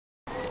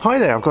Hi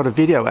there, I've got a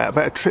video out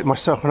about a trip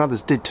myself and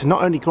others did to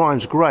not only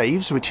Grimes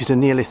Graves, which is a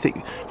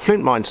Neolithic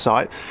flint mine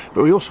site,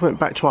 but we also went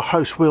back to our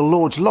host Will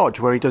Lord's lodge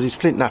where he does his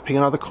flint napping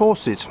and other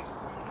courses.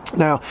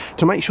 Now,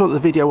 to make sure that the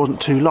video wasn't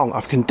too long,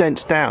 I've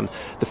condensed down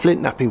the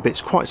flint napping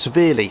bits quite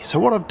severely. So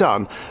what I've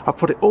done, I've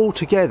put it all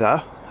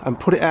together and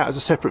put it out as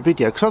a separate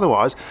video, because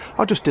otherwise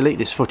I'll just delete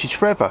this footage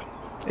forever.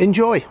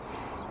 Enjoy!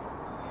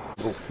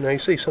 Now you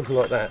see something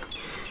like that,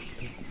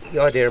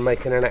 the idea of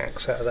making an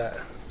axe out of that,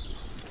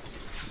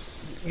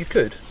 you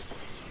could,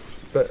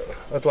 but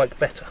I'd like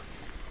better.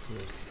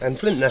 And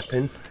flint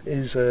napping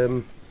is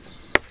an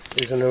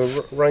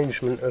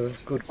arrangement of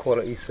good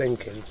quality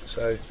thinking.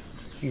 So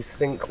you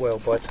think well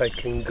by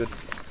taking good.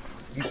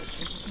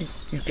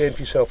 You give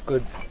yourself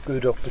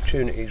good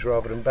opportunities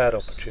rather than bad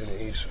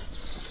opportunities.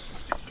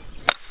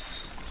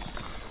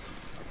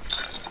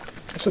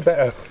 It's a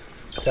better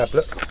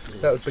tablet.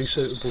 That would be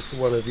suitable for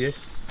one of you.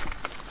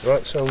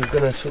 Right, so I'm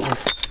going to sort of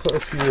put a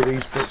few of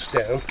these bits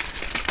down.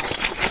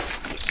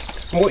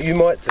 And what you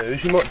might do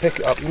is you might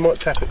pick it up, you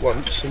might tap it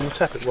once, and you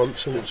tap it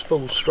once and it's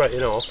full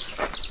straighten off,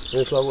 and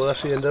it's like, well,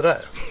 that's the end of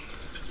that.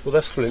 Well,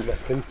 that's flint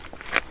napping.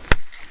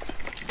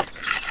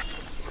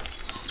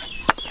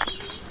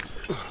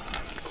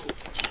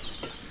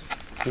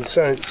 You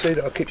see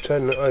that I keep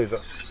turning it over.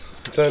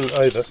 I'm turning it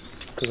over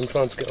because I'm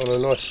trying to get on a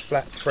nice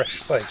flat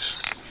fresh face,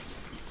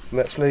 and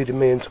that's leading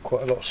me into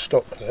quite a lot of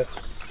stock there.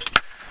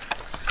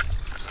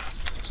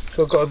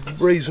 So I've got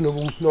a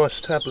reasonable nice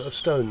tablet of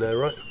stone there,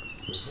 right?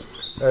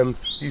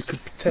 You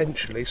could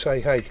potentially say,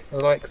 hey, I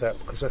like that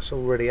because that's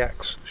already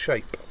axe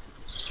shape.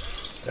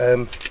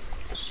 And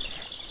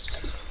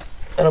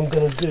I'm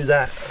going to do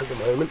that at the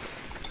moment.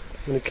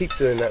 I'm going to keep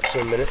doing that for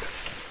a minute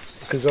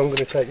because I'm going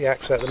to take the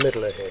axe out the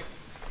middle of here.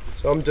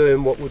 So I'm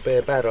doing what would be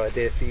a bad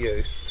idea for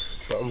you,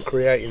 but I'm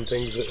creating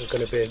things that are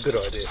going to be a good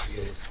idea for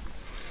you.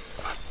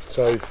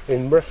 So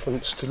in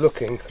reference to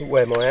looking at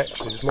where my axe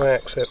is, my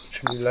axe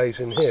actually lays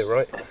in here,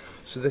 right?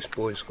 So this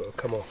boy's got to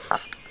come off.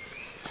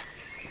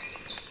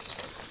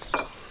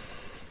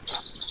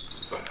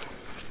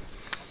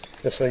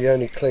 That's the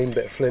only clean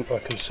bit of flint I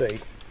can see.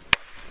 It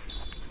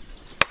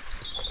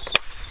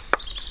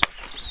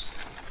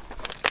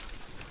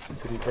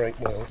didn't break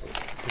well.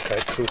 Okay,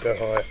 cool, go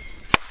higher.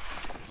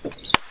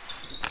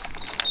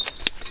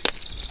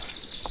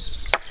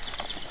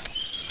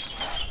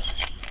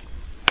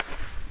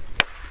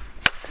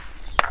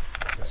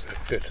 That's it,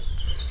 good.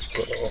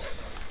 Got that off.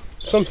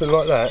 Something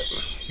like that,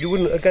 you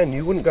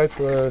wouldn't go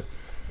for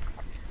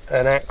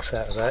an axe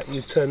out of that,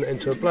 you'd turn it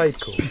into a blade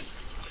core.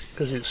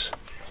 Because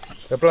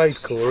a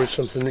blade core is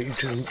something that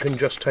you can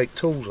just take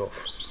tools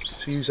off.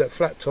 So you use that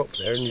flat top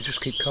there and you just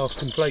keep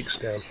casting flakes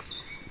down.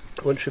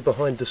 Once you're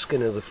behind the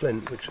skin of the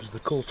flint, which is the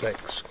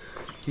cortex,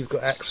 you've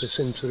got access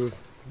into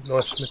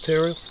nice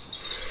material.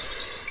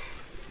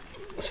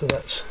 So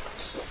that's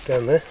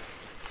down there.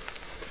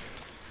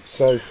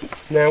 So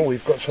now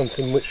we've got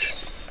something which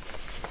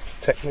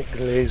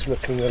technically is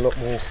looking a lot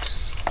more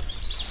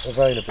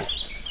available.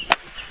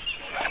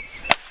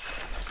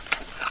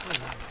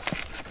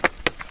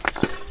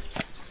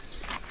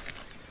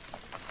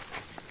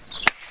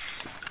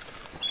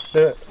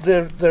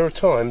 There are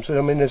times,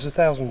 I mean there's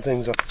 1,000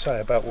 things I could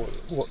say about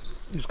what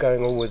is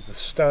going on with the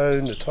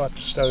stone, the type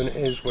of stone it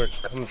is, where it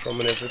comes from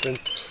and everything,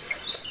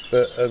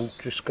 but I'm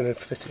just going to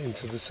fit it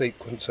into the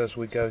sequence as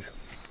we go.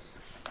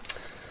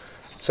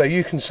 So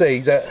you can see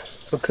that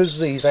because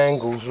these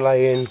angles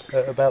lay in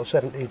at about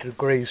 70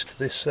 degrees to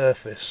this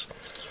surface,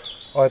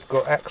 I've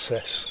got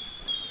access,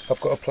 I've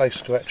got a place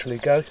to actually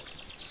go,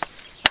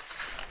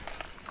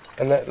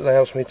 and that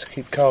allows me to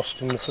keep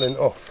casting the flint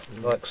off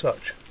like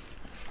such.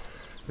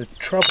 The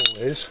trouble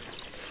is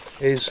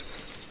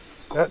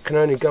that can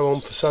only go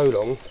on for so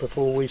long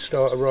before we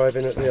start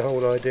arriving at the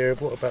whole idea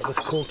of what about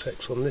the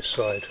cortex on this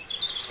side.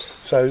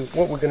 So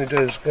what we're going to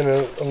do is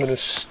I'm going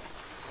to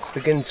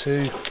begin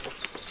to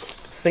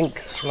think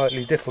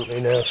slightly differently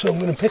now. So I'm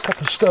going to pick up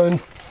a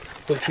stone,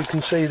 which you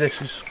can see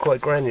this is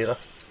quite granular.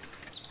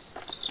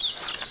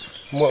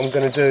 And what I'm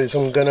going to do is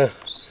I'm going to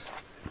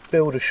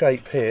build a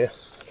shape here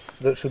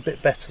that's a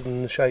bit better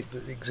than the shape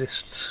that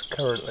exists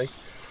currently.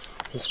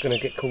 It's going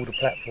to get called a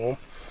platform.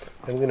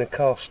 I'm going to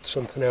cast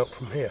something out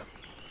from here.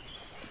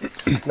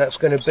 That's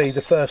going to be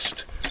the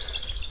first.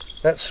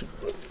 That's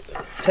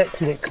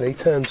technically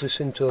turns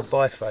this into a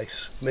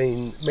biface,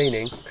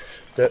 meaning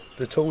that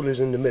the tool is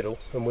in the middle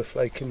and we're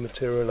flaking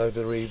material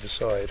over either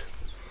side.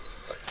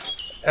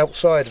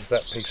 Outside of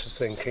that piece of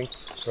thinking,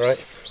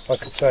 right, I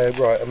could say,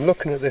 right, I'm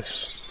looking at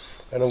this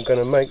and I'm going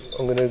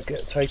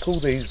to take all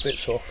these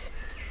bits off,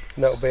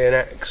 and that'll be an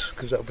axe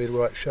because that'll be the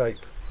right shape.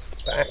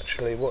 But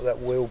actually what that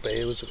will be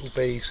is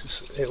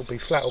it'll be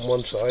flat on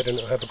one side and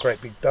it'll have a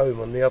great big dome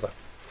on the other,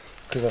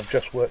 because I've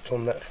just worked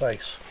on that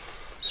face.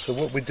 So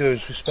what we do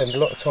is we spend a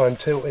lot of time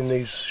tilting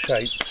these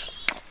shapes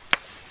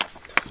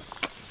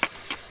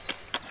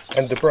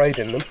and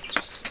debrading them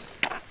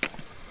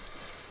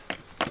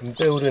and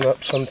building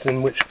up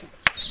something which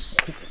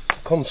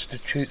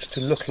constitutes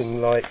to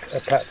looking like a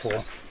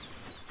platform.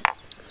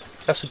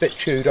 That's a bit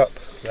chewed up,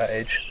 that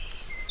edge.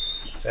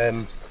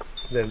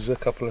 there was a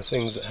couple of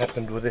things that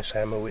happened with this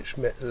hammer which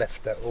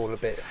left that all a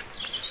bit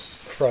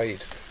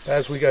frayed.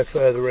 As we go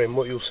further in,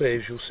 what you'll see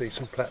is you'll see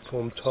some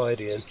platform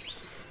tidying,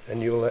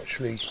 and you'll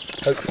actually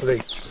hopefully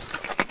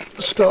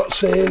start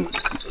seeing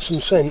some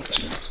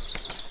sense.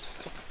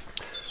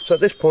 So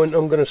at this point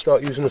I'm going to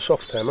start using a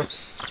soft hammer.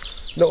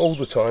 Not all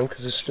the time,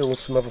 because there's still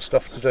some other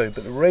stuff to do,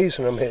 but the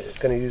reason I'm going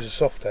to use a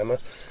soft hammer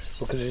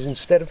because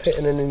instead of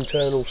hitting an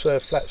internal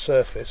flat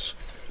surface,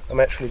 I'm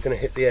actually going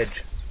to hit the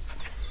edge.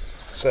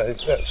 So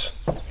that's,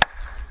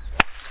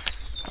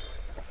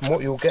 and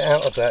what you'll get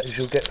out of that is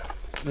you'll get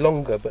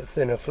longer but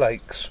thinner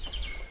flakes,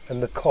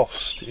 and the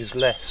cost is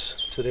less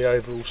to the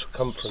overall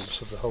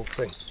circumference of the whole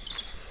thing.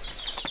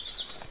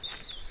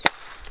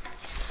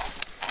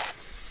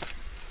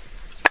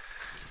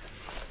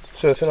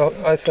 So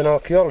if an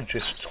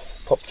archaeologist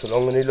popped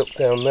along and he looked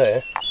down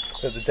there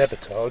at the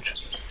debitage,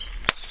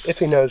 if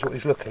he knows what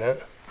he's looking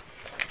at,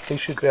 he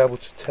should be able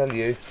to tell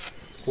you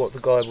what the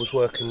guy was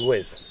working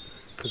with,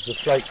 because the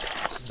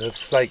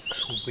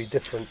flakes will be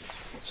different.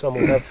 Some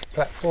will have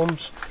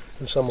platforms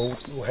and some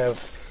will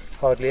have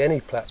hardly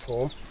any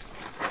platform,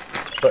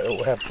 but it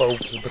will have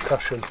bulbs of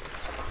percussion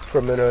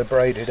from an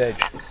abraded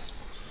edge.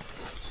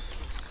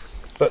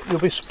 But you'll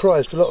be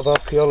surprised, a lot of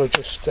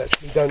archaeologists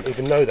actually don't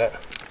even know that,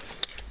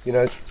 you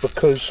know,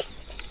 because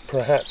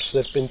perhaps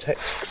they've been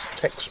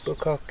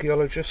textbook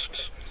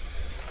archaeologists,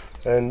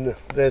 and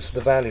there's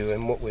the value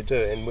in what we're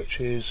doing, which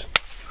is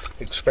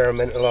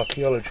experimental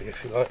archaeology,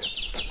 if you like.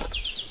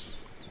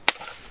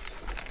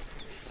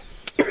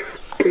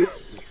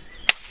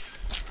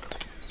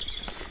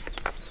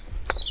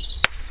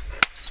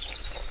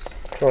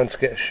 Trying to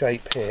get a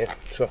shape here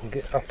so I can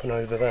get up and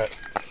over that,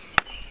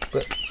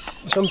 but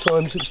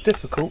sometimes it's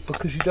difficult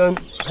because you don't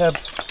have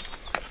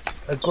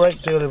a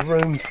great deal of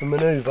room for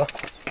manoeuvre.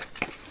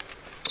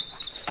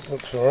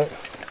 Looks alright.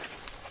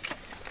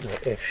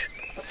 Yeah, ish.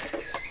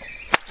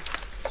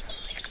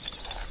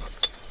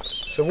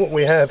 So what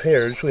we have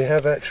here is we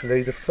have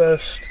actually the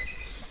first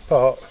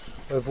part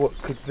of what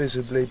could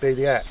visibly be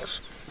the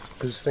axe,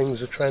 because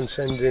things are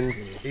transcending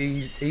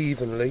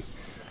evenly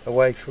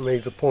away from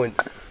either point.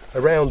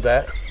 Around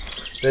that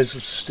there's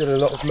still a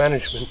lot of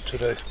management to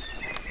do.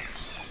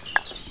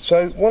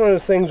 So one of the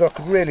things I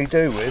could really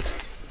do with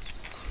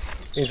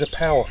is a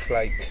power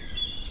flake.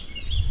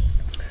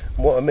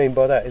 And what I mean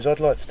by that is I'd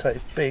like to take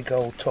a big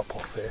old top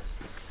off here,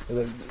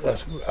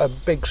 a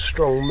big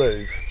strong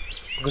move,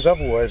 because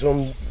otherwise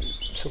I'm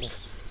sort of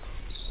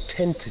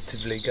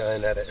tentatively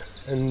going at it,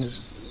 and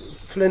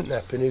flint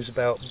knapping is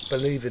about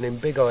believing in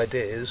big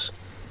ideas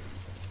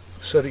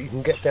so that you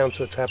can get down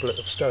to a tablet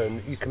of stone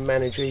that you can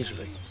manage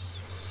easily.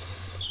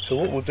 So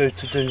what we'll do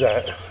to do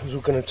that is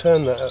we're going to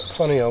turn that at a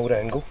funny old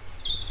angle.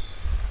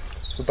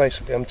 So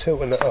basically I'm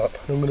tilting it up,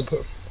 and I'm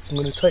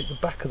going to take the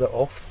back of that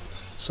off,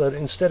 so that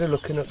instead of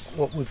looking at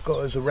what we've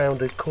got as a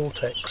rounded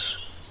cortex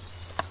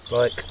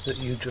like that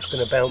you're just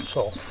going to bounce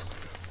off,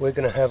 we're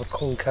going to have a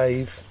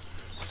concave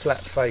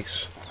flat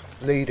face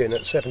leading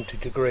at 70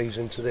 degrees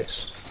into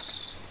this.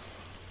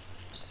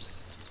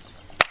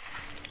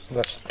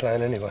 That's the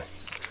plan anyway.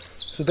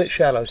 It's a bit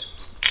shallow.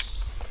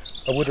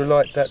 I would have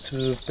liked that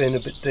to have been a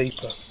bit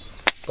deeper,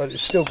 but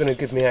it's still going to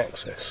give me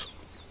access.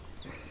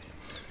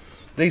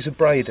 These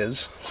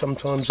abraders,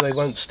 sometimes they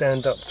won't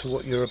stand up to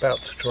what you're about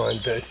to try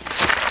and do.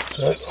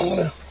 So I'm going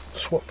to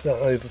swap that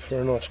over for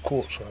a nice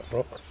quartzite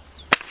rock.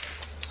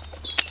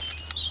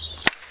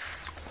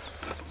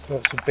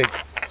 That's a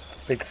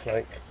big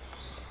flake.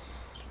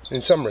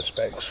 In some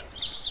respects,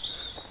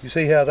 you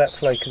see how that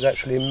flake has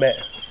actually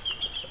met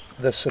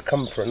the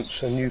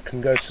circumference, and you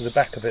can go to the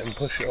back of it and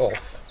push it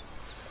off.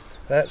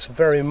 That's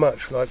very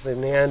much like the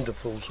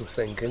Neanderthals were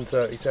thinking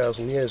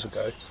 30,000 years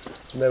ago,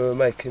 and they were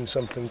making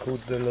something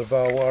called the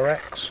Levallois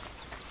axe.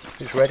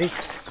 It's ready,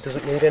 it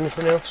doesn't need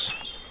anything else.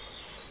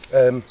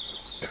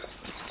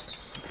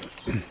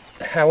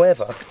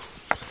 However,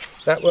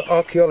 that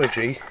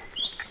archaeology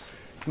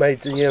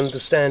made the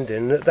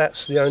understanding that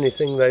that's the only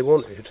thing they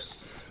wanted,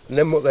 and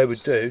then what they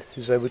would do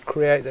is they would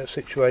create that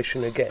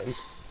situation again,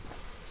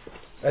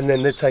 and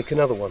then they'd take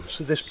another one.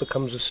 So this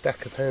becomes a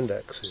stack of hand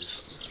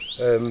axes.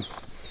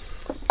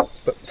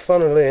 But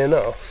funnily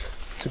enough,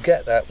 to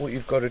get that, what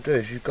you've got to do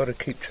is you've got to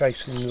keep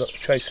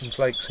chasing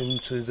flakes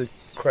into the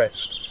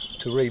crest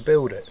to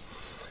rebuild it.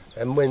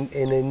 And when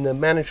in the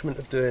management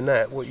of doing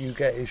that, what you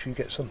get is you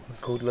get something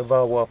called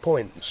Levallois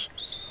points.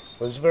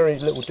 Well, there's very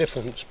little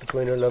difference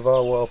between a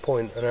Levallois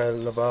point and a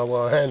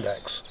Levallois hand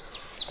axe.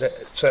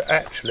 So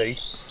actually,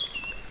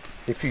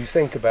 if you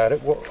think about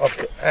it, what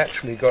I've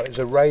actually got is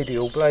a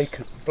radial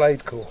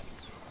blade core.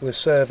 We're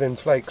serving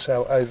flakes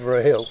out over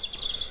a hill,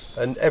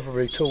 and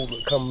every tool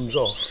that comes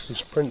off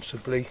is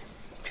principally,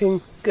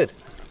 ting, good,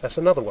 that's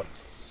another one.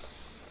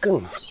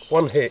 Boom,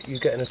 one hit, you're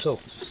getting a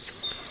tool.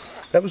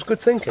 That was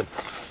good thinking.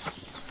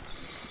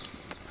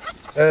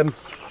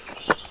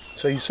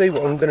 So you see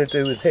what I'm going to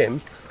do with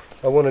him.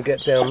 I want to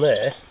get down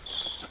there,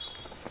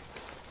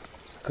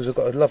 because I've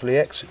got a lovely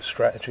exit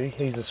strategy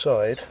either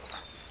side.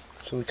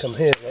 So we come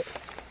here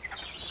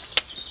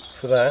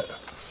for that,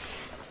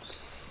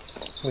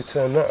 we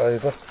turn that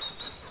over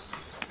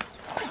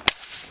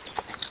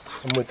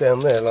and we're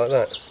down there like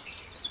that.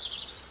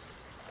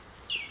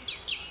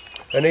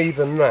 And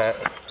even that,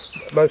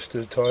 most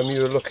of the time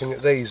you're looking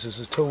at these as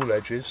the tool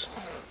edges,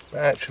 but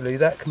actually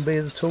that can be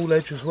the tool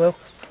edge as well.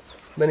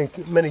 Many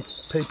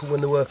people,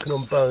 when they're working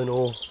on bone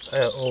or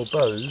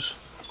bows,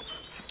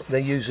 they're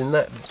using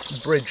that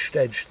bridged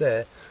edge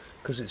there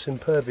because it's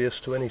impervious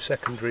to any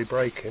secondary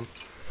breaking.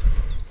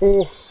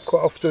 Or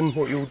quite often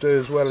what you'll do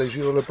as well is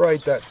you'll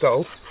abrade that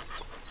dull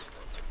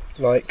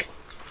like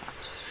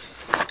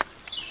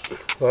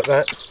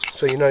that,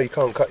 so you know you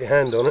can't cut your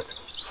hand on it.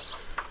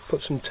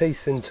 Put some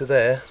teeth into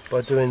there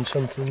by doing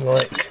something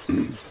like,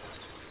 and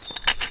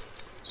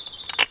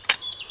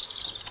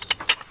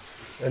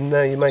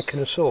now you're making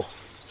a saw,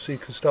 so you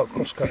can start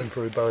cross-cutting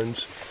through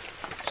bones.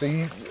 So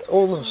you,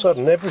 all of a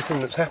sudden,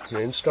 everything that's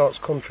happening starts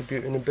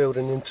contributing and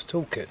building into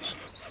toolkits.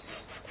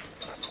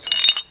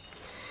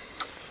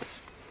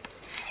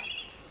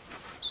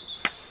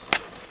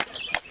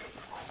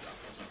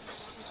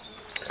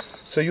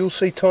 So you'll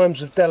see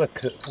times of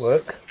delicate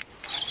work,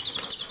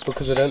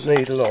 because I don't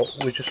need a lot,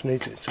 we just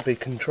need it to be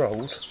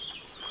controlled.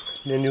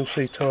 And then you'll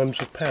see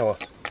times of power.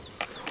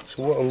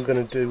 So what I'm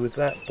going to do with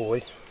that boy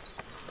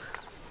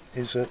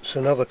is it's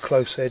another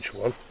close edge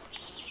one,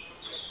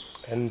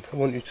 and I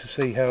want you to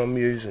see how I'm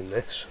using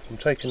this. I'm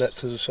taking that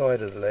to the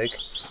side of the leg.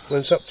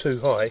 When it's up too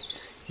high,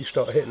 you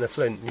start hitting the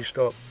flint and you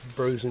start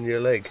bruising your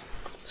leg.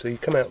 So you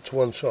come out to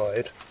one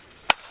side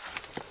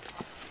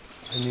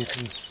and you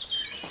can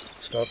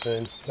start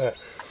doing that.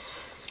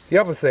 The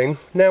other thing,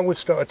 now we've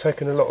started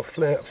taking a lot of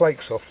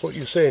flakes off, what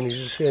you're seeing is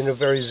you're seeing a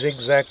very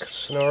zigzag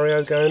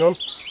scenario going on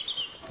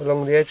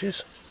along the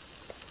edges.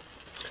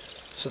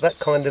 So that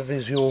kind of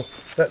is your,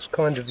 that's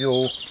kind of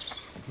your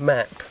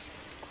map,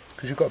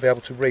 because you've got to be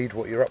able to read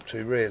what you're up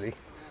to really.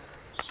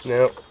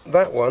 Now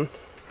that one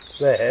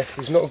there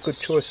is not a good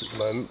choice at the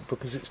moment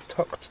because it's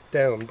tucked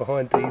down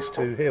behind these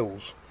two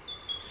hills,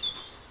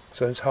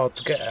 so it's hard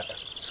to get at.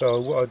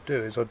 So what I'd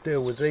do is I'd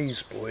deal with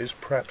these boys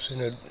perhaps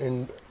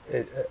in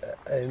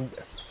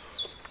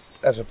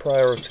as a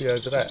priority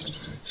over that.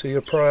 So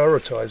you're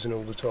prioritising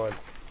all the time.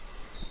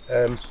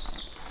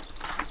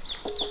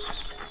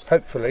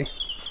 Hopefully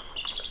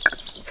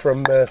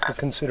from the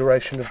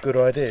consideration of good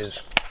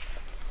ideas.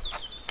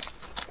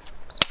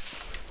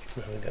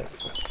 There we go.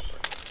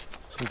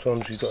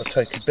 Sometimes you've got to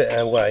take a bit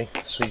away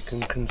so you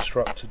can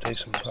construct a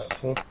decent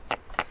platform.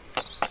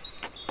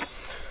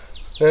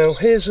 Now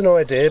here's an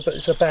idea, but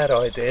it's a bad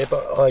idea,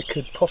 but I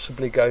could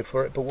possibly go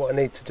for it, but what I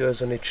need to do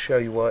is I need to show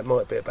you why it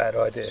might be a bad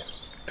idea.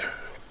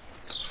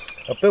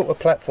 I've built a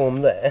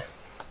platform there,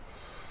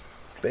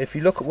 but if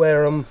you look at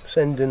where I'm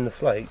sending the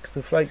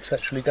flake's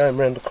actually going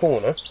around the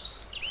corner,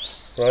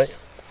 right,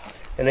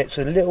 and it's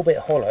a little bit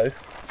hollow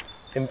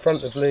in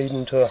front of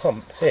leading to a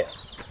hump here.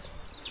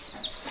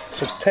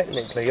 So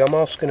technically I'm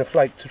asking a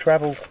flake to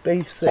travel,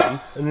 be thin,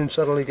 and then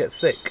suddenly get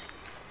thick.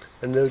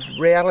 And the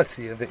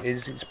reality of it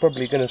is it's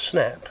probably going to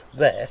snap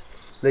there,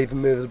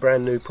 leaving me with a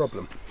brand new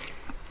problem.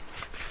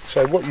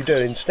 So what you do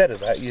instead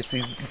of that, if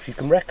you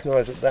can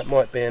recognise that that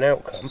might be an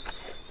outcome,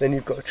 then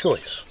you've got a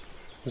choice.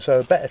 And so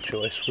a better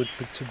choice would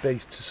be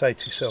to say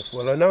to yourself,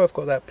 well, I know I've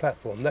got that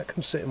platform, that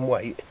can sit and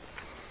wait.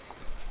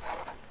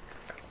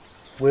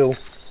 We'll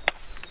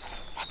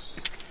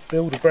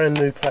build a brand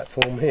new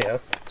platform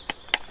here.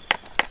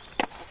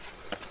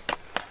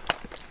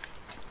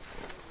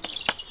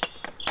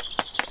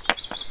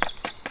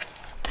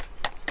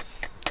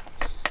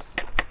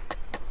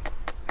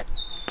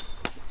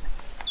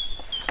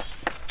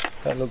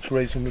 That looks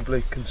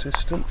reasonably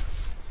consistent,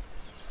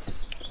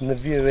 and the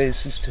view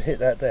is to hit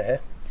that there,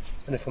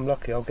 and if I'm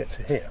lucky I'll get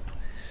to here.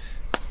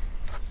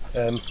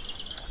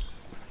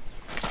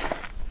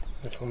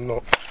 If I'm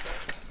not,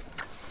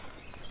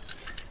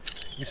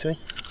 you see?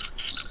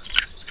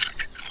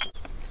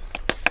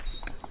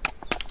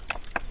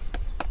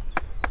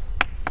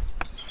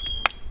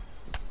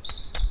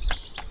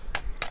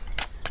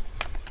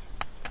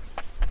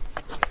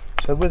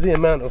 So with the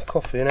amount of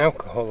coffee and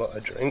alcohol that I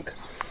drink,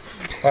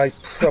 I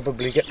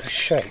probably get the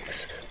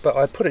shakes, but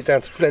I put it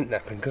down to Flint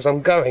napping because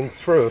I'm going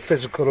through a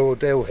physical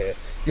ordeal here.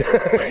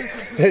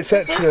 It's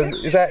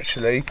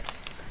actually,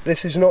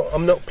 this is not,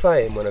 I'm not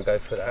playing when I go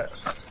for that.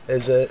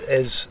 As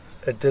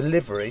a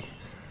delivery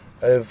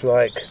of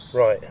like,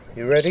 right,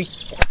 you ready?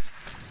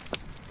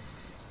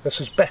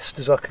 That's as best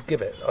as I could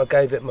give it. I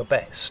gave it my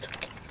best.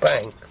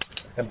 Bang.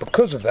 And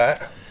because of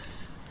that,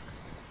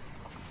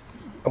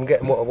 I'm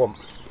getting what I want.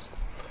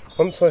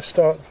 Once I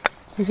start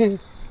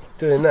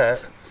doing that,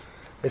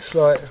 it's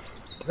like,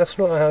 that's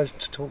not how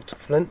to talk to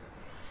Flint.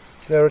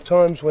 There are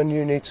times when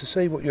you need to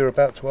see what you're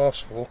about to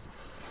ask for,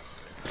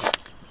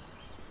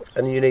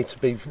 and you need to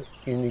be,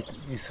 you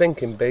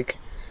thinking big,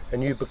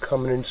 and you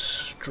become an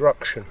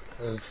instruction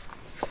of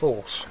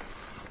force.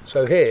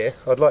 So here,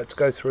 I'd like to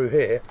go through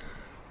here,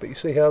 but you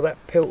see how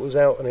that pilters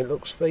out and it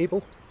looks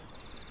feeble?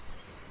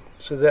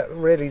 So that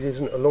really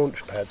isn't a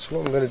launch pad. So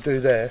what I'm going to do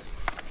there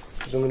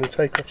is I'm going to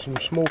take off some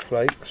small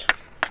flakes.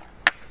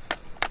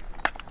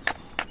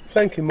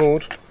 Thank you,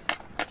 Maud.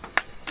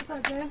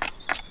 there.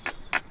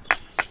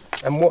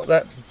 And what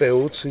that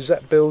builds is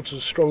a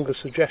stronger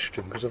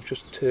suggestion, because I've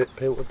just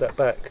tilted that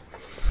back.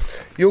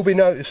 You'll be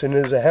noticing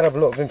there's a hell of a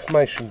lot of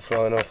information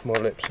flying off my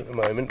lips at the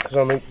moment, because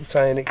I'm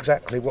saying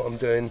exactly what I'm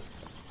doing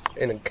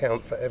in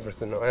account for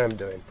everything that I am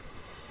doing.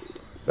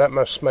 That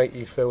must make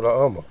you feel like,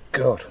 oh my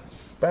god.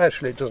 But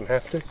actually it doesn't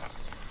have to.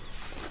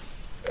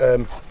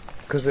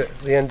 Because at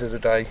the end of the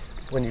day,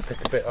 when you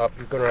pick a bit up,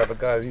 you're going to have a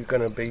go, you're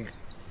going to be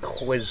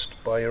quizzed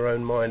by your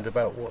own mind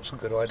about what's a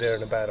good idea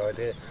and a bad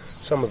idea.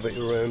 Some of it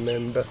you'll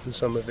remember and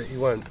some of it you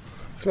won't.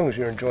 As long as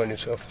you're enjoying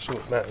yourself, that's all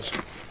that matters.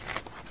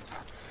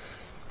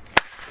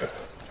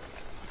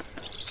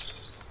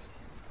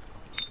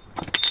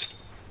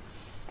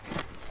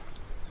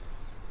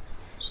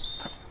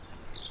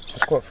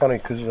 It's quite funny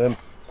because I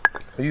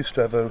used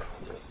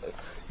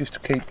to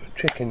keep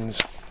chickens,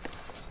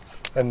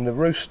 and the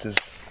roosters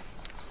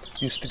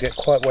used to get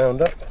quite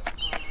wound up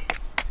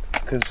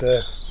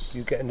because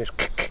you're getting this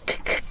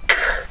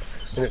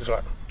and it's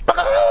like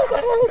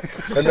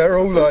and they're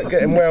all like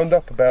getting wound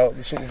up about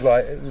sort of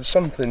like it was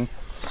something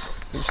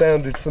that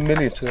sounded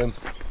familiar to them.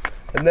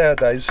 And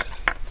nowadays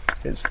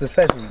it's the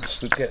pheasants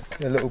that get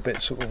a little bit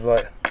sort of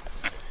like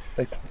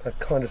I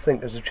kind of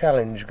think there's a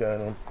challenge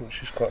going on,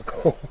 which is quite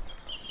cool.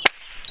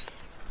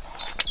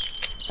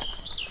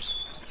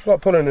 It's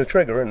like pulling a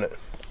trigger, isn't it?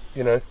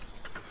 You know,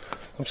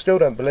 I still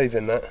don't believe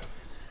in that.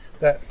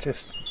 It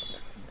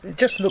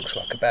just looks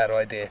like a bad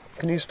idea.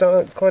 Can you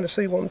start kind of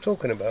see what I'm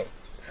talking about?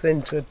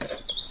 Thin to,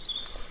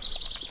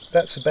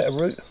 that's a better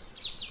route.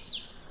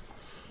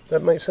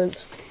 That makes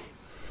sense?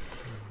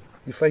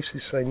 Your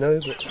faces say no,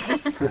 but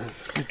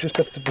you just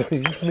have to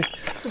believe me.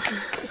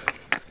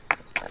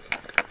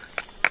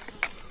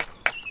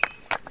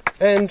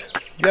 And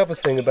the other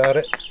thing about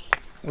it,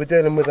 we're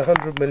dealing with a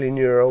 100 million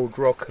year old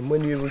rock, and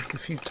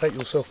if you take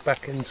yourself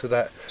back into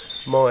that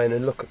mine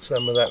and look at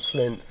some of that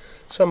flint,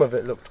 some of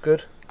it looked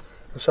good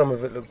and some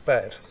of it looked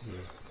bad.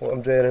 What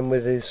I'm dealing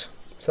with is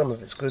some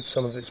of it's good,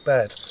 some of it's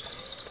bad.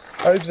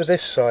 Over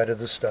this side of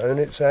the stone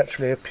it's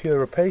actually a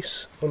purer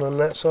piece, and on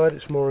that side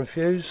it's more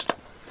infused.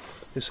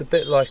 It's a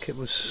bit like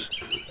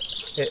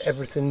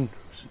everything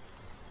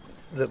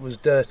that was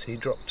dirty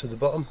dropped to the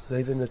bottom,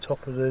 leaving the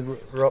top of the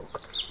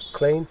rock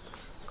clean.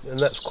 And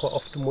that's quite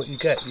often what you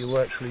get. You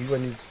actually,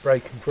 when you're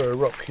breaking through a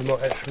rock, you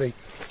might actually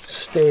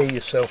steer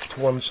yourself to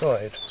one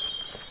side.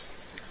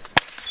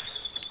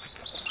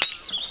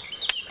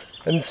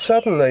 And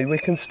suddenly we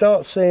can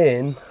start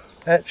seeing,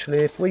 actually,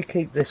 if we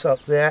keep this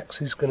up, the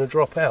axe is going to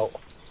drop out.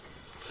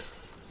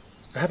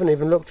 I haven't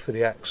even looked for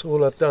the axe.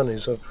 All I've done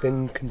is I've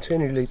been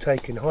continually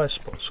taking high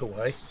spots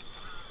away.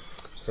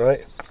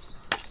 Right?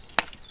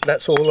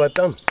 That's all I've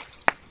done.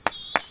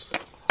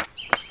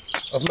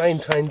 I've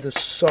maintained the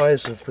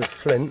size of the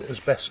flint as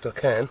best I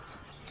can,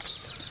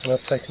 and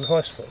I've taken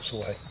high spots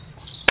away.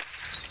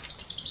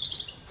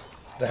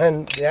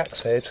 The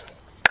axe head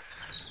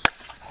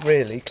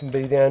really can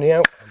be the only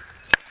outcome,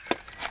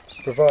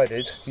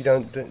 provided you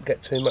don't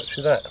get too much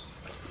of that,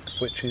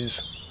 which is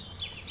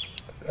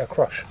a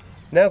crush.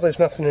 Now there's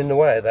nothing in the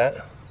way of that,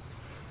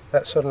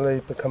 that's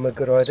suddenly become a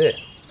good idea.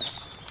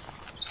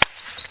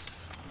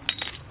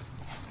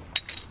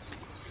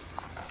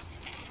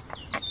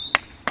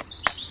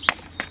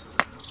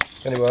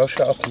 Anyway, I'll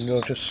shut up and you'll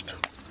just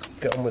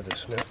get on with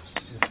this now,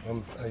 if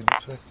I'm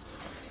able to.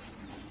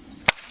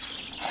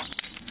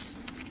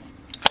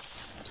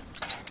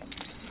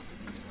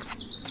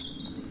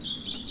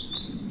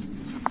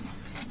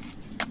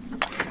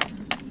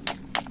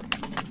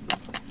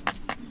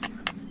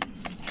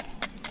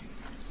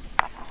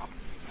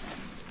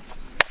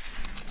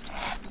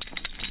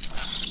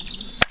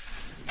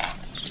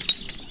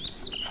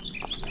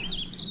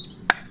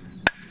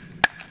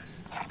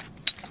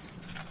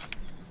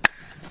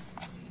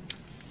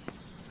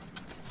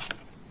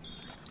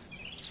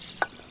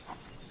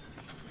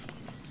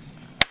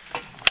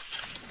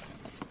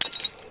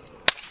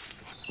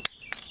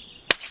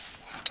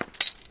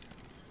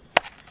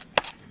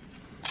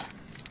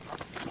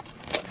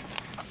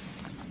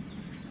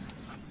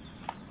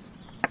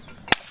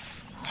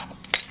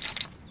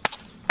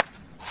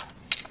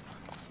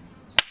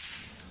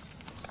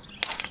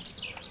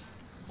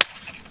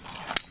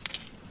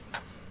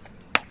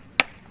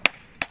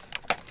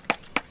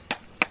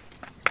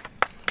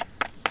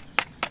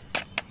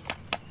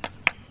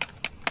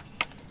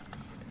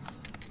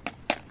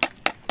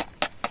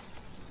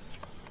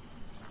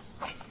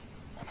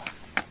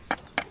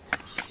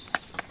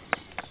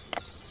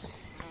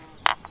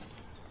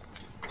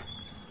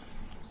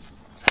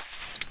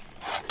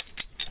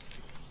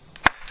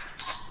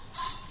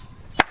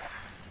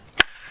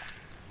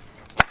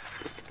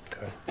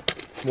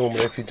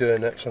 Normally if you're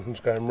doing that something's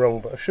going wrong,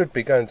 but I should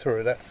be going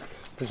through that.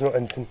 There's not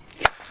anything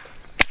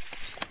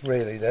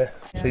really there.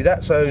 See,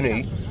 that's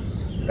only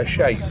a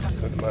shape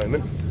at the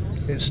moment.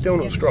 It's still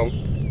not strong.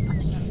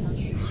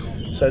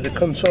 So the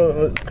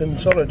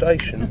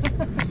consolidation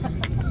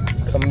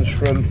comes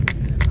from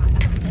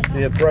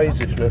the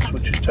abrasiveness,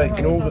 which is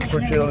taking all the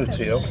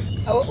fragility off.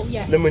 Oh,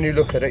 yes. Then when you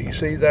look at it, you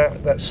see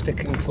that's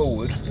sticking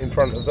forward in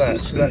front of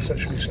that, so that's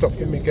actually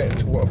stopping me getting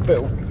to what I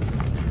built.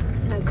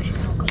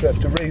 So I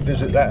have to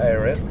revisit that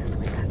area.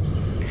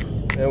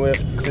 Now we have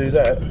to do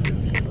that.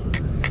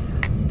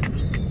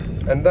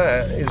 And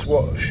that is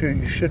what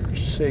you should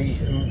see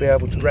and be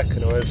able to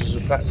recognise as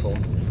a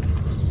platform.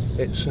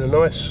 It's a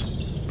nice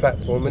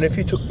platform, and if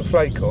you took the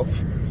flake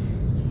off,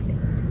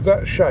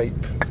 that shape,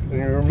 and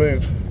you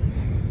remove,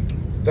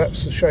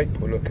 that's the shape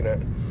we're looking at,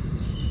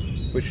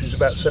 which is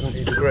about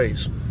 70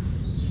 degrees.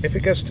 If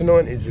it gets to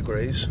 90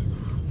 degrees,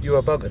 you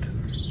are buggered.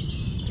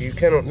 You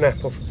cannot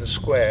nap off of the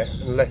square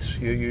unless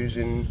you're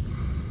using,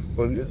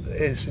 well,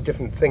 it's a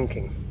different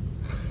thinking.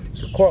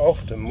 So quite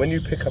often when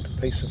you pick up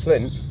a piece of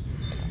flint,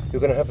 you're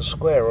going to have a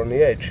square on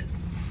the edge,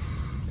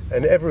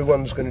 and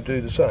everyone's going to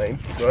do the same,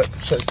 right?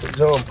 So for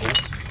example,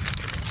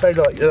 say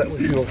like that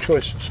was your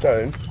choice of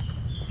stone,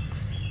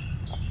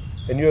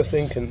 and you're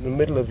thinking the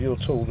middle of your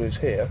tool is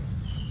here,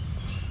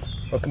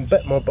 I can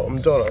bet my bottom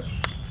dollar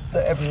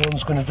that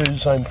everyone's going to do the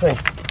same thing.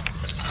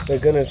 They're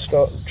going to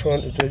start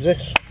trying to do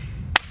this.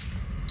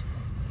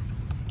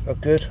 Oh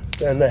good,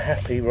 and they're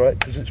happy, right,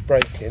 because it's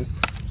breaking.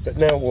 But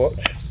now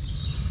watch,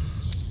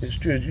 it's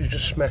good, you're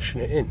just smashing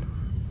it in.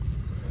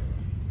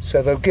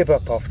 So they'll give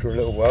up after a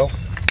little while,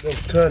 they'll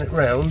turn it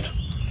round,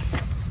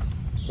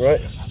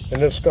 right,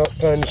 and they'll start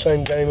playing the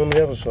same game on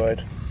the other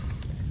side.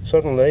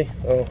 Suddenly,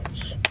 oh,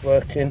 it's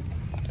working,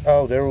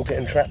 oh, they're all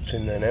getting trapped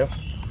in there now.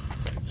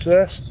 So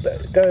that's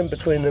going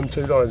between them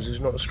two lines is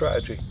not a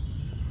strategy.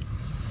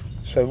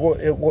 So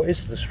what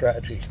is the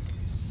strategy?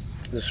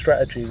 The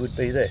strategy would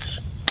be this.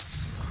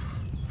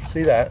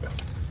 See that?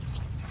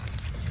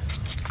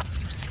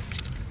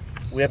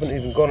 We haven't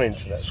even gone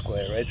into that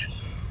square edge.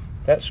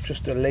 That's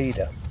just a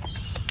leader.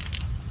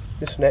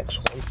 This next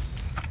one,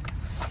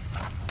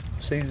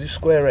 see the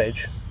square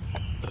edge?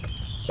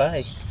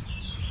 Bye.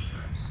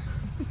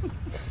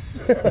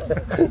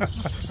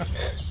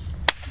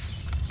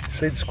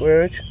 See the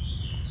square edge?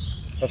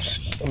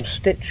 I'm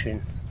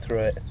stitching through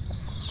it.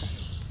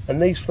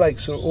 And these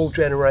flakes are all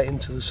generating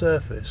to the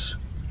surface.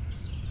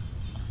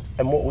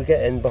 And what we're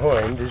getting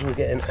behind is we're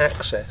getting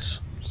access.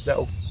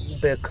 That'll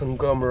be a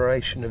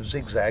conglomeration of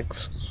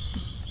zigzags.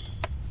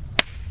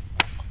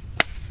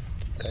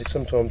 Okay,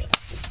 sometimes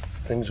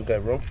things will go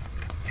wrong.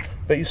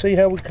 But you see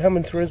how we're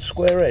coming through the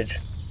square edge?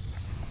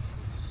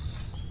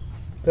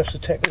 That's the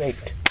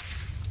technique.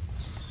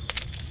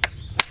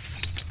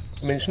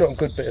 I mean, it's not a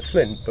good bit of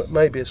flint, but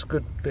maybe it's a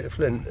good bit of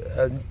flint,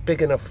 a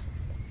big enough,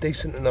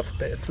 decent enough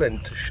bit of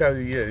flint to show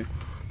you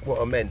what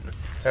I meant,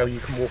 how you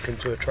can walk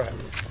into a trap.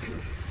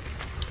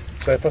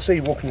 So if I see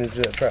you walking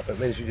into a trap, it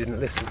means you didn't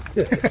listen.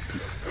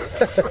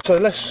 So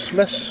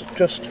let's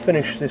just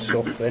finish this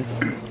off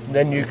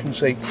then you can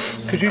see,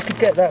 because you could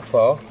get that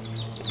far,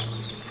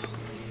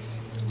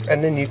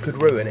 and then you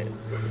could ruin it.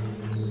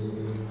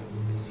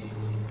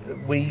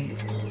 We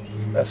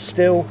are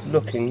still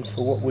looking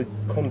for what would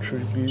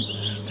contribute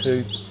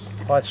to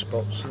high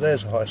spots. So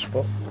there's a high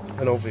spot,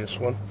 an obvious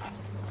one.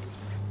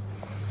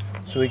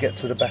 So we get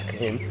to the back of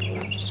him.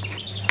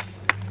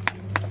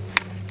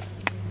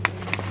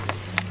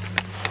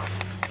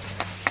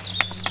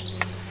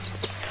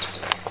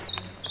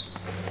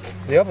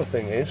 The other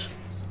thing is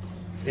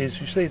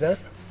you see that?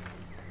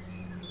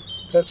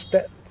 That's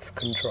depth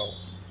control.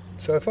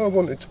 So if I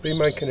wanted to be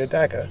making a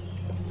dagger,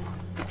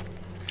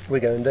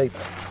 we're going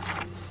deeper.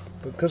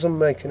 But because I'm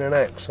making an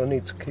axe, I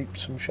need to keep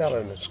some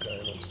shallowness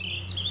going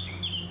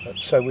on,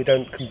 so we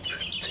don't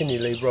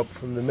continually rob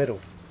from the middle.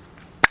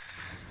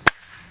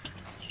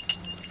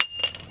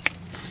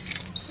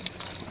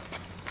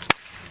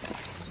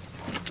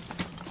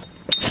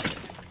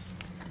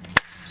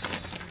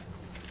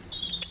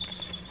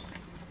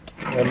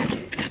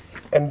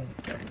 And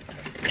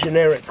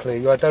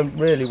generically, I don't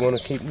really want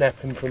to keep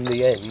napping from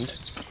the end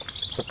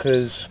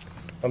because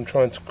I'm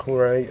trying to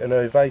create an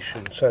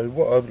ovation. So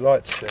what I'd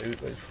like to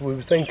do, if we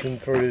were thinking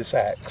through this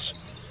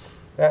axe,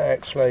 that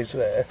axe lays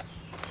there.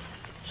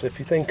 So if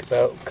you think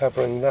about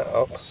covering that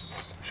up,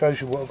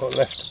 shows you what I've got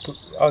left to put.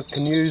 I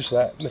can use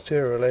that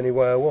material any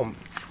way I want.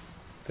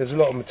 There's a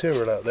lot of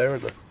material out there,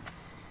 isn't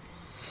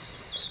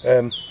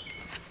there?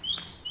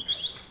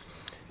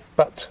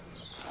 But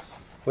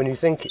when you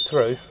think it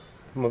through,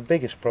 my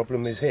biggest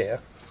problem is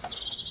here,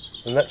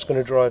 and that's going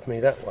to drive me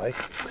that way.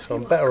 So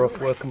I'm better off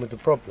working with the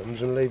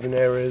problems and leaving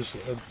areas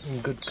that are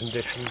in good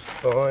condition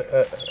behind,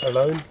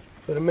 alone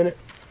for the minute.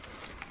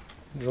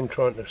 Because I'm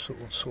trying to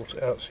sort of sort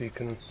it out so you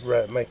can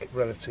make it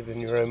relative in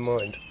your own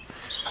mind.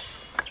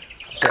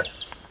 So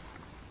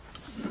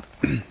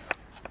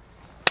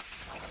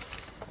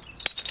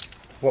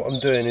what I'm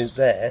doing is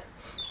there.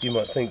 You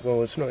might think,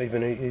 well, it's not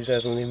even. He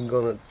hasn't even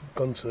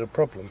gone to the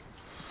problem.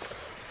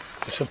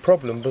 It's a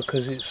problem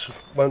because it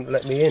won't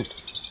let me in.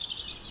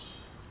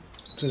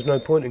 So there's no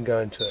point in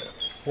going to it.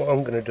 What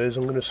I'm going to do is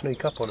I'm going to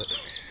sneak up on it.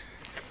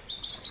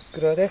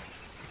 Good idea?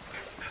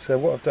 So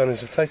what I've done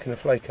is I've taken a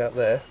flake out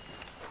there.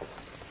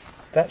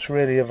 That's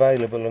really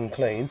available and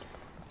clean.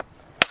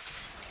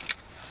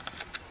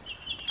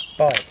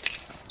 Bye.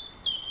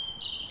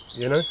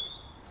 you know.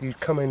 You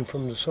come in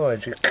from the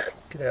side, you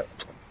get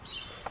out,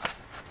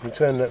 you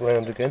turn that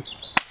round again.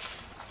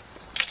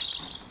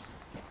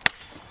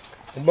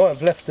 It might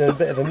have left a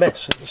bit of a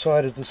mess at the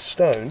side of the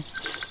stone,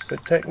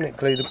 but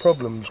technically the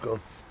problem's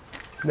gone.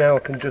 Now I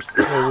can just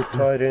deal with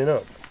tidying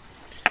up.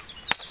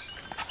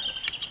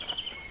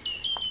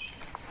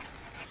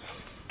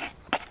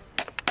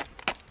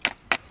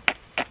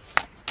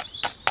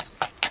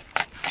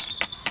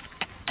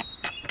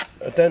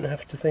 I don't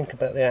have to think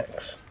about the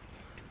axe.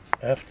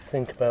 I have to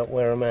think about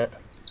where I'm at.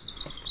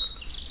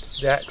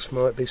 The axe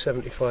might be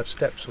 75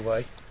 steps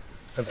away,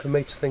 and for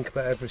me to think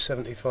about every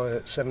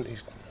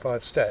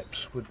 75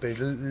 steps would be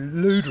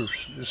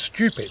ludicrous,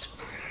 stupid.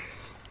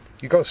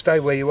 You've got to stay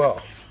where you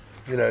are,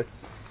 you know,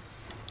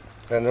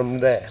 and I'm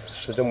there,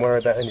 so don't worry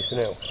about anything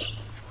else.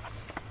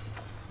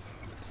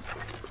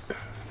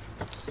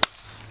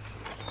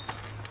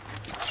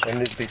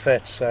 And it'd be fair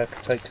to say I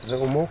could take a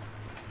little more.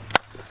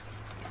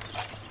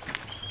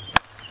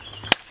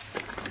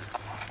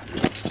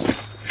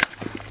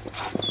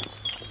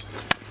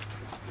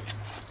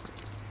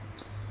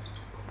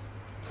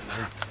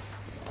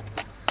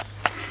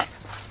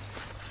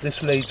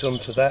 This leads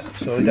onto that,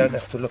 so I don't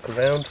have to look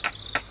around.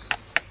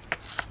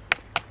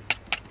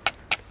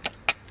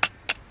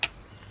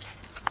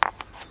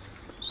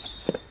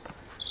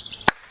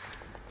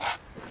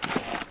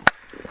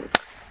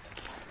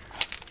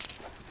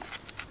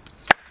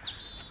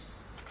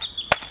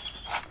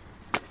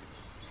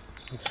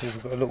 Let's see,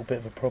 we've got a little bit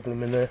of a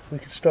problem in there. We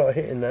could start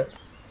hitting that,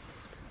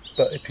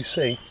 but if you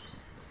see,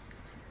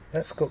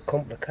 that's got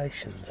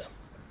complications.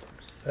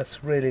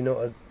 That's really not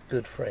a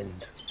good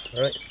friend,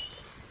 right?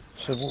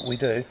 So what we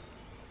do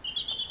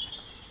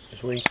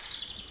is we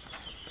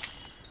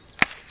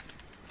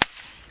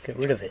get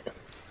rid of it,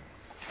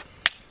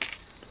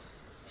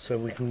 so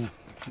we can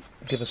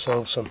give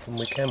ourselves something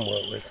we can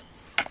work with.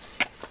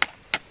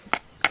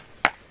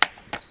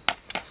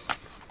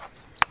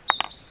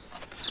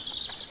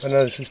 I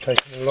know this is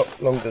taking a lot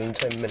longer than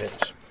 10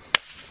 minutes,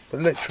 but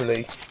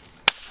literally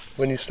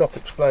when you stop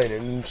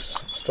explaining and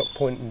stop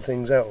pointing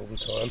things out all the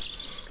time,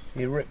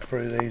 you rip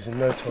through these in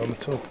no time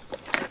at all.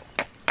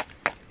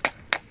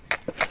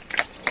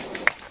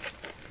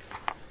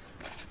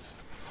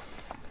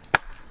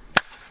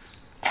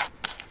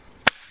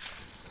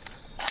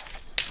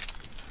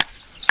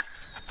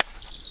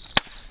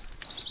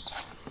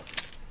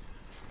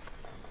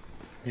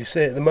 You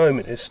see, at the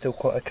moment it's still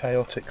quite a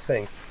chaotic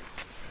thing.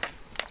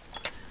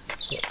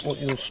 But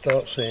what you'll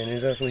start seeing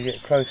is as we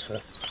get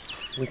closer,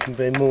 we can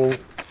be a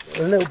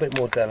little bit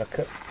more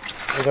delicate,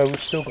 although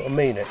we've still got to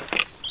mean it.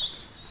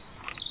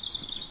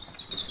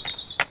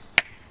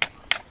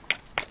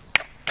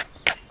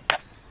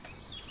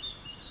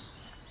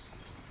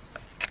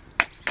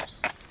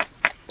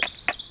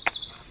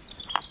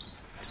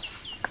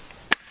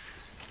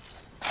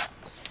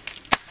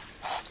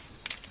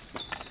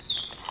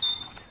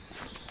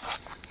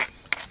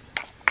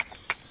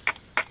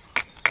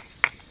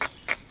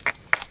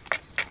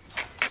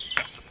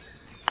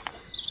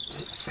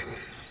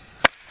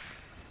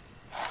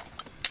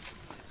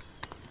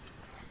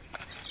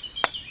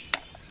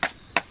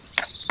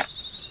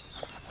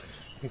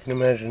 You can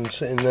imagine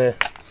sitting there,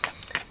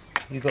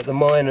 you've got the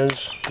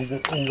miners,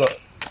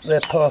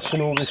 they're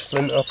passing all this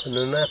flint up and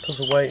the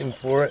knappers are waiting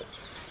for it.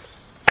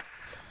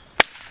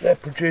 They're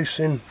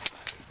producing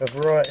a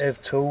variety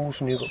of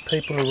tools, and you've got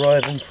people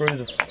arriving through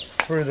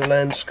the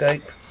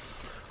landscape.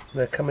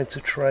 They're coming to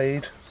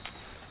trade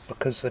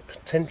because they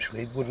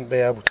potentially wouldn't be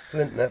able to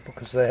flint that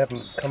because they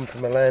haven't come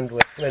from a land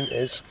where flint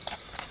is.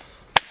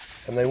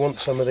 And they want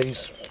some of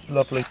these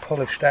lovely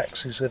polished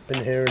axes they've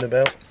been hearing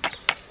about.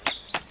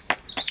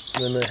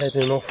 And then they're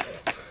heading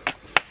off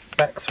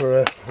back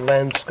through a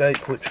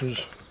landscape which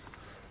has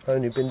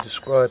only been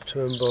described to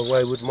them by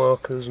wayward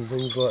markers and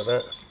things like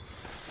that.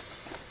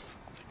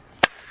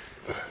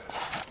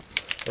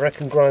 I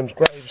reckon Grimes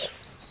Graves,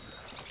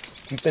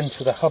 you've been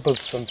to the hub of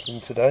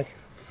something today,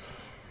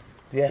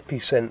 the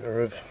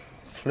epicentre of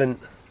Flint.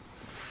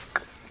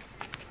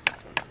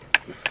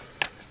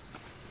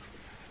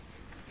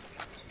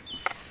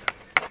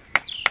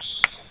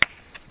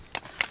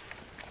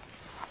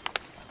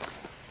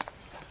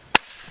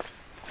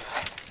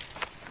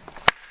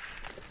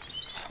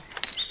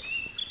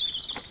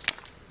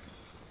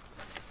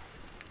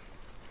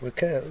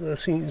 Okay,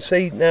 so you can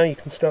see now, you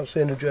can start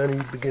seeing the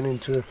journey beginning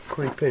to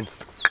creep in.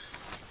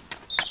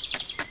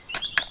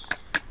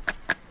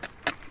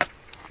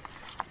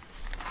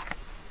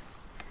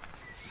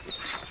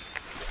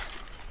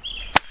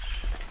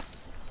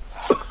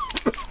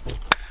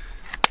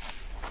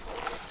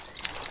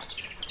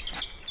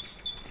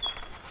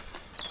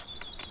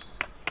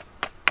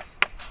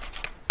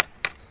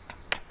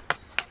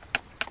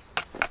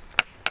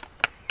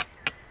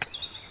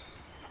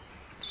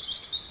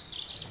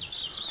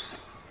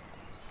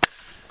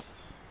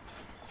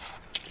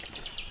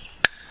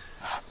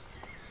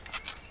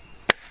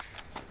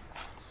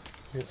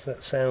 It's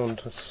that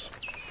sound. I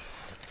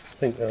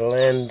think the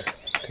land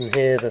can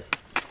hear the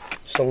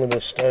song of the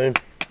stone.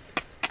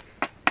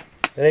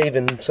 And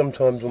even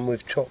sometimes when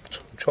we've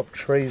chopped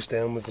trees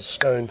down with a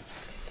stone,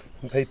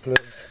 and people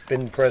have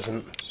been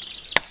present,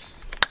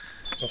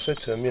 I said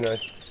to them, you know,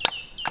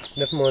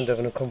 never mind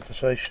having a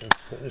conversation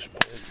at this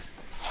point.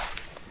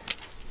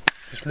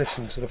 Just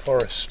listen to the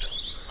forest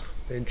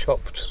being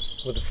chopped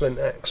with a flint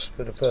axe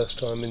for the first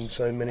time in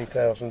so many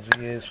thousands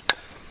of years.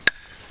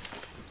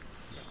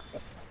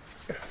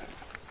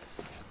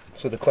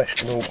 So the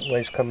question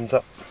always comes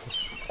up,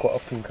 quite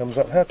often comes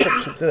up, how quick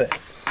does it do it?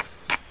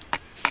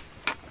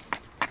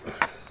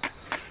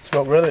 It's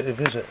not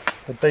relative, is it?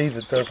 The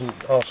beaver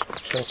doesn't ask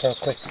itself how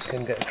quick it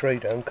can get a tree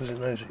down because it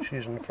knows it's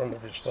using the front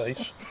of its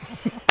face.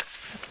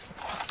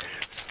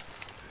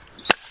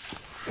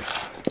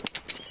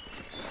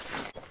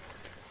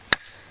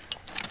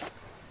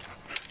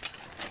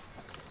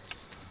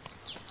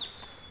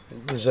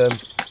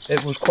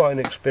 It was quite an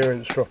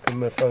experience dropping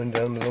my phone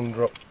down the long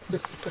drop.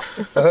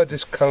 I heard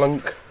this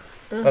clunk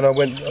and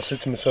I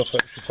said to myself,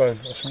 that's your phone.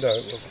 I said,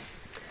 no,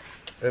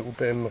 it will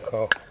be in my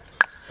car.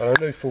 And I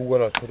knew full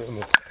well I'd put it in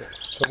my pocket.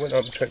 So I went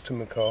up and checked in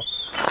my car.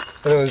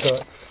 And I was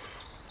like,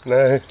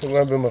 no, it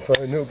won't be my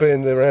phone, it'll be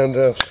in the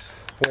roundhouse.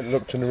 I went and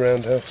looked in the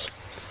roundhouse.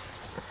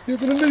 You're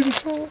going to need a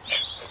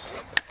torch.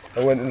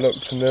 I went and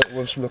looked and there it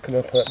was looking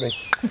up at me.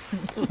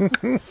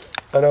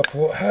 And I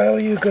thought, how are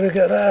you going to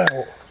get that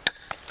out?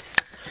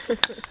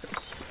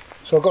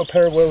 So I got a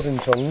pair of welding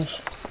tongs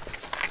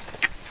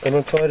and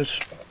I tied a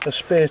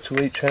spear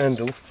to each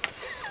handle,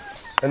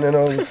 and then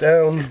I was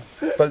down,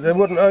 but they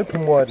wouldn't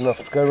open wide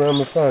enough to go around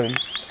the phone.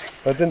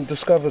 I didn't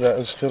discover that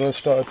until I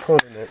started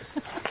prodding it,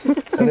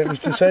 and it was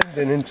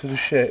descending into the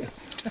shit.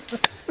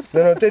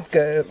 Then I did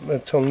get my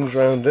tongs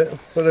round it,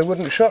 but they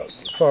wouldn't shut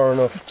far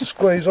enough to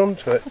squeeze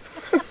onto it,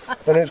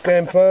 and it's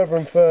getting further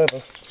and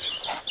further.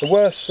 The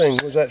worst thing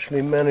was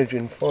actually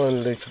managing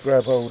finally to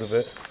grab hold of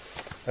it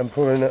and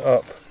pulling it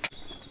up.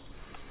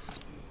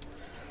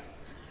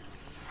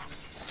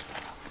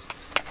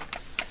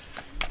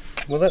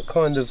 Well, that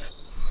kind of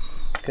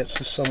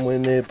gets us somewhere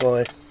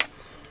nearby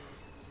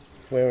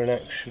where an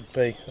axe should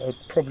be. I'd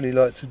probably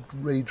like to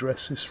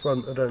redress this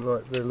front. I don't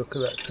like the look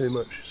of that too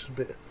much.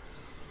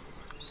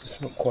 It's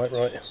not quite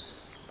right.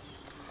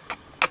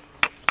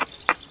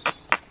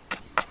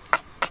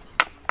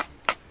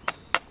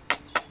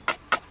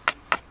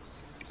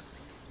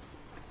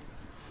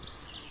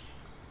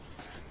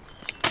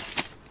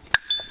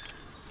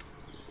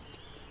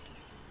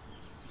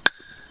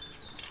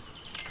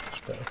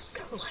 Go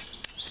away.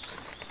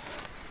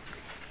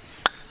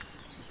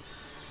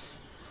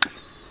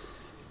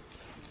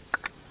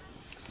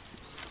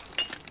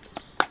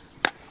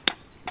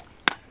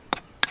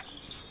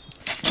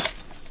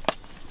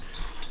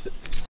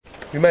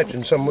 You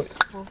imagine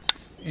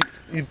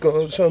you've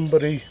got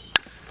somebody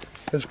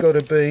has got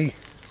to be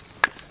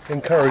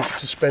encouraged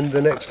to spend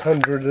the next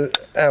 100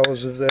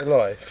 hours of their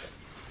life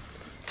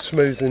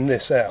smoothing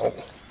this out.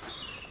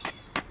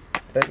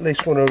 At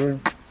least want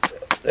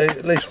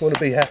to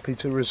be happy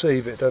to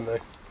receive it, don't they?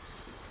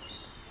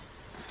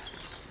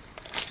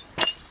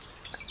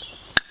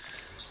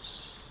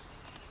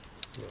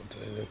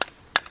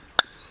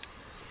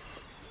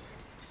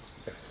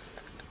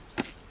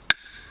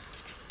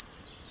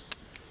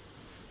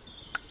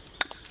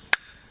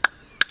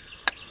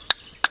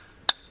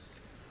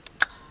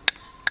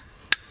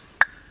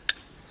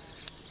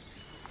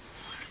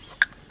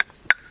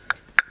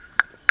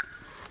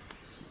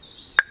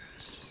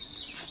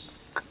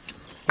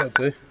 That'll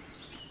do.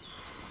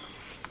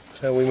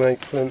 That's how we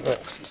make flint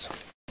axes.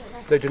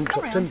 They didn't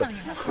chop timber.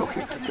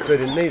 They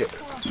didn't need it.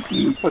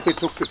 But they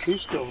took the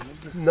trees down.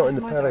 Not in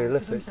the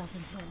Paleolithic.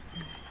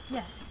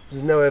 Yes.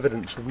 There's no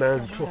evidence of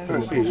man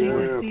chopping the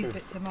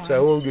trees.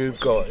 So all you've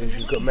got is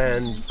you've got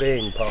man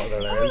being part of the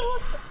land.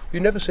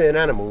 You never see an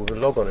animal with a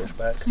log on its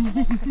back.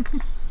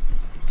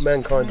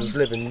 Mankind was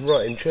living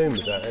right in tune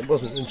with that. It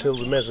wasn't until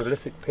the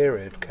Mesolithic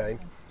period came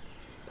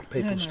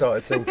people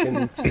started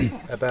thinking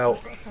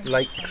about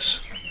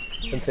lakes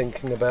and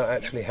thinking about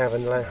actually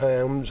having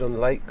homes on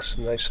lakes,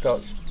 and they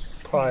start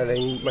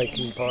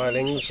making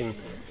pilings and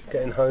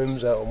getting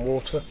homes out on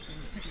water.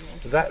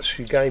 That's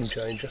your game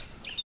changer.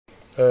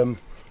 A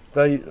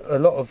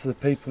lot of the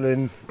people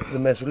in the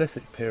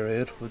Mesolithic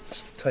period were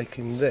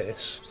taking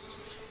this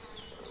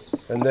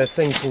and they're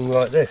thinking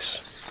like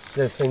this.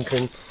 They're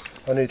thinking,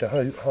 I need a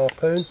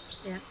harpoon.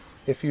 Yeah.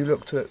 If you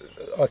looked at,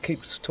 I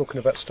keep talking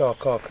about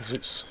Stark Art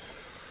because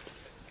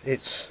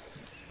it's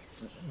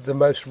the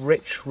most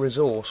rich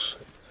resource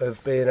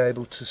of being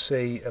able to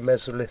see a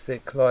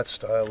Mesolithic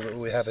lifestyle that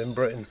we have in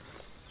Britain.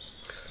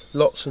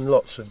 Lots and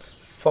lots of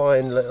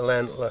fine little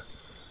antler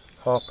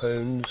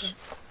harpoons,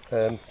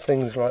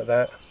 things like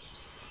that,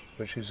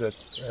 which is a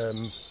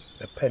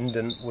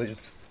pendant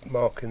with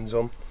markings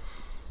on.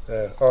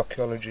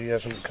 Archaeology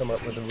hasn't come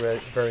up with a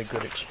very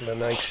good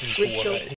explanation for what that is.